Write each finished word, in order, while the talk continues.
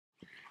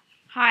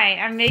Hi,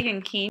 I'm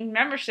Megan Keane,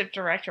 Membership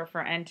Director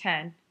for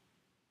NTEN.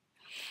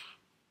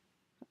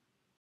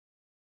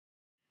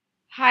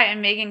 Hi,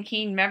 I'm Megan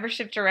Keane,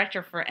 Membership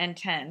Director for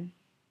NTEN.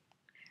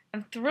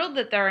 I'm thrilled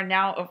that there are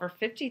now over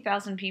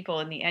 50,000 people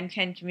in the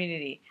NTEN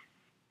community.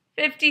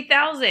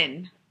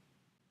 50,000!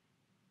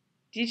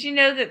 Did you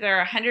know that there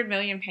are 100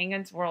 million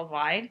penguins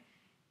worldwide?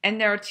 And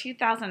there are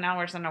 2,000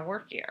 hours in a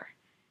work year.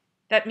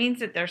 That means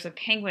that there's a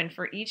penguin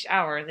for each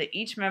hour that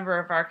each member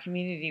of our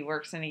community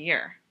works in a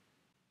year.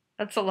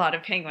 That's a lot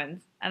of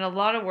penguins and a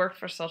lot of work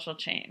for social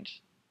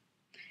change.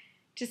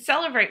 To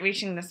celebrate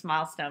reaching this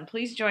milestone,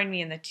 please join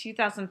me in the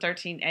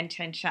 2013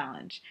 NTEN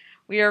Challenge.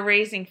 We are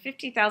raising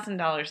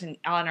 $50,000 in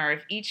honor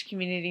of each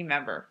community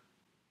member.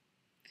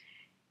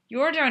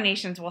 Your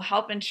donations will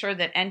help ensure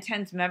that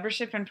NTEN's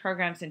membership and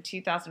programs in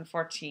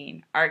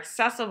 2014 are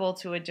accessible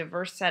to a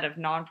diverse set of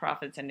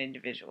nonprofits and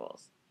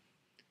individuals.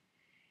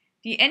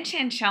 The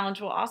NTEN Challenge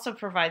will also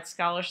provide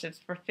scholarships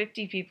for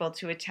 50 people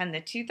to attend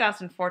the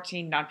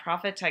 2014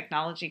 Nonprofit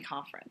Technology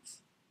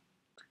Conference.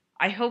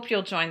 I hope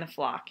you'll join the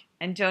flock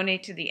and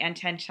donate to the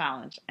NTEN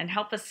Challenge and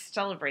help us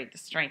celebrate the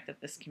strength of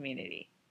this community.